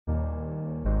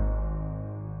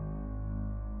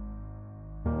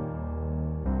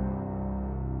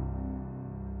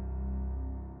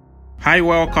Hi,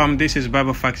 welcome. This is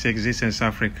Bible Facts Existence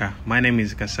Africa. My name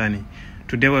is Kasani.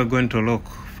 Today we're going to look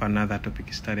for another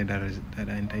topic study that I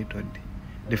entitled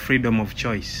The Freedom of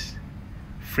Choice.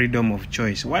 Freedom of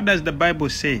choice. What does the Bible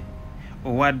say?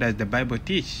 Or what does the Bible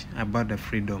teach about the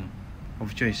freedom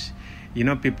of choice? You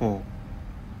know, people,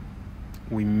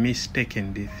 we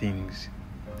mistaken the things.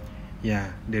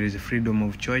 Yeah, there is a freedom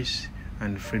of choice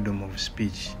and freedom of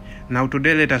speech. Now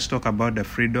today let us talk about the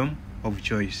freedom of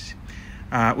choice.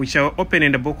 We shall open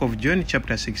in the book of John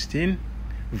chapter 16,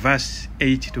 verse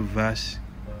 8 to verse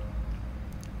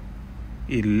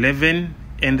 11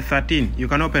 and 13. You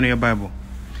can open your Bible.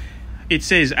 It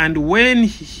says, "And when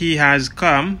he has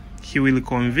come, he will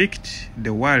convict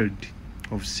the world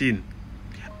of sin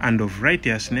and of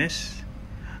righteousness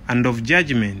and of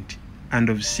judgment and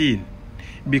of sin,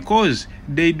 because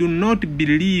they do not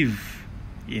believe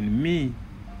in me.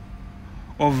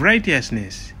 Of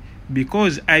righteousness,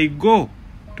 because I go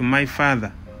to my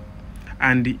Father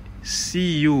and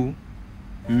see you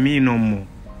me no more.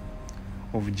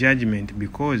 Of judgment,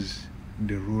 because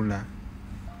the ruler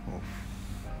of."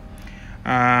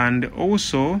 And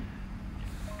also,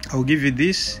 I'll give you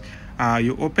this.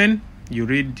 You open, you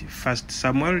read 1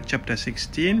 Samuel chapter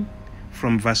 16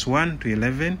 from verse 1 to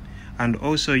 11. And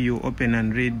also you open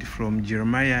and read from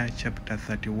Jeremiah chapter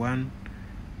 31,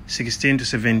 16 to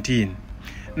 17.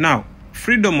 Now,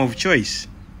 freedom of choice.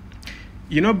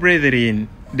 You know, brethren,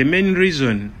 the main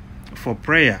reason for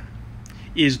prayer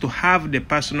is to have the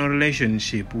personal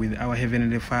relationship with our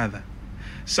Heavenly Father.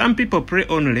 Some people pray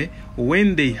only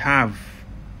when they have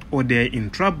or they're in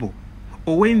trouble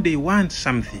or when they want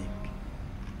something.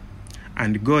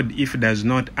 And God, if does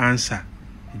not answer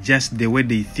just the way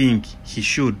they think he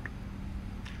should,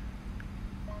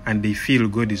 and they feel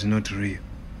God is not real,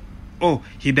 or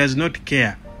he does not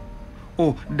care,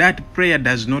 or that prayer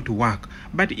does not work,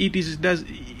 but it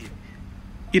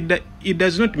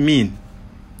does not mean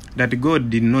that God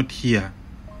did not hear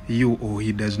you or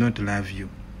he does not love you.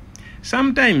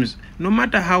 Sometimes, no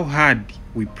matter how hard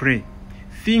we pray,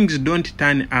 things don't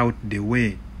turn out the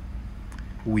way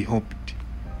we hoped.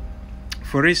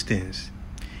 For instance,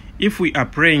 if we are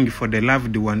praying for the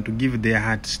loved one to give their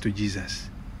hearts to Jesus,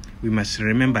 we must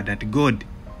remember that God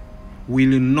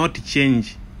will not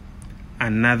change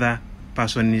another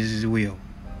person's will.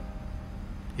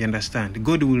 You understand?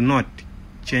 God will not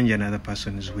change another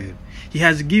person's will. He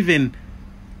has given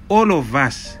all of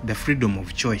us the freedom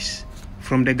of choice.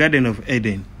 From the Garden of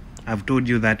Eden, I've told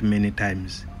you that many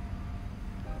times.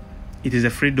 It is a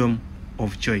freedom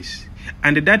of choice.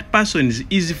 And that person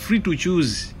is free to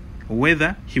choose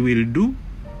whether he will do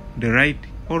the right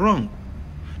or wrong.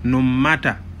 No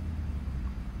matter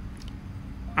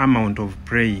amount of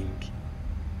praying,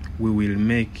 we will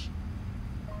make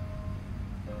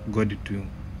God to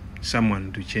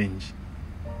someone to change.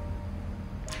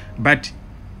 But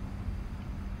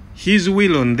his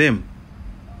will on them.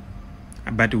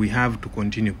 But we have to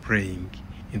continue praying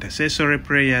intercessory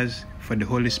prayers for the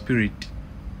Holy Spirit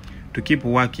to keep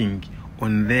working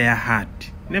on their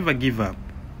heart. Never give up.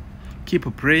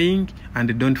 Keep praying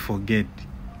and don't forget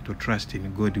to trust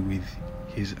in God with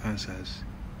his answers.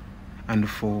 And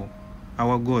for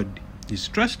our God is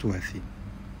trustworthy.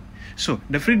 So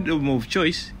the freedom of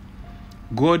choice,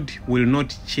 God will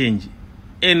not change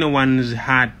anyone's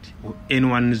heart or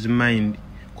anyone's mind,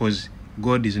 because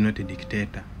God is not a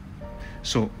dictator.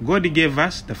 So God gave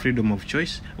us the freedom of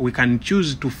choice. We can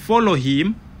choose to follow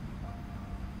him,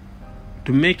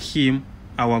 to make him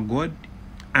our God,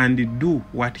 and do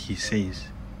what he says.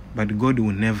 But God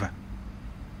will never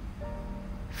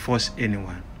force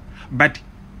anyone. But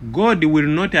God will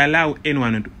not allow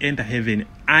anyone to enter heaven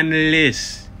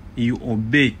unless you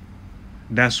obey.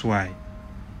 That's why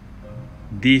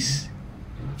this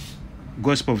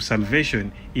gospel of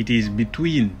salvation, it is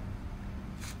between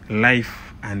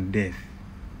life and death.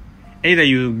 Either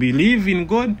you believe in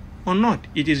God or not.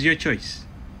 It is your choice.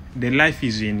 The life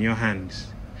is in your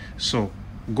hands. So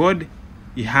God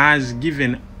has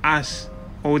given us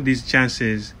all these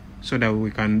chances so that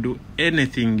we can do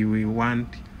anything we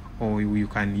want, or you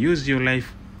can use your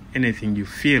life anything you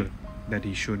feel that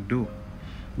you should do.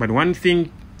 But one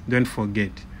thing, don't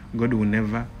forget, God will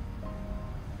never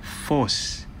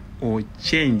force or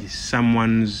change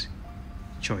someone's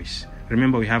choice.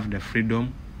 Remember, we have the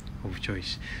freedom of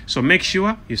choice. So make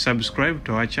sure you subscribe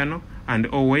to our channel, and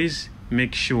always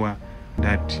make sure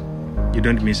that you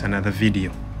don't miss another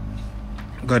video.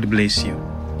 God bless you.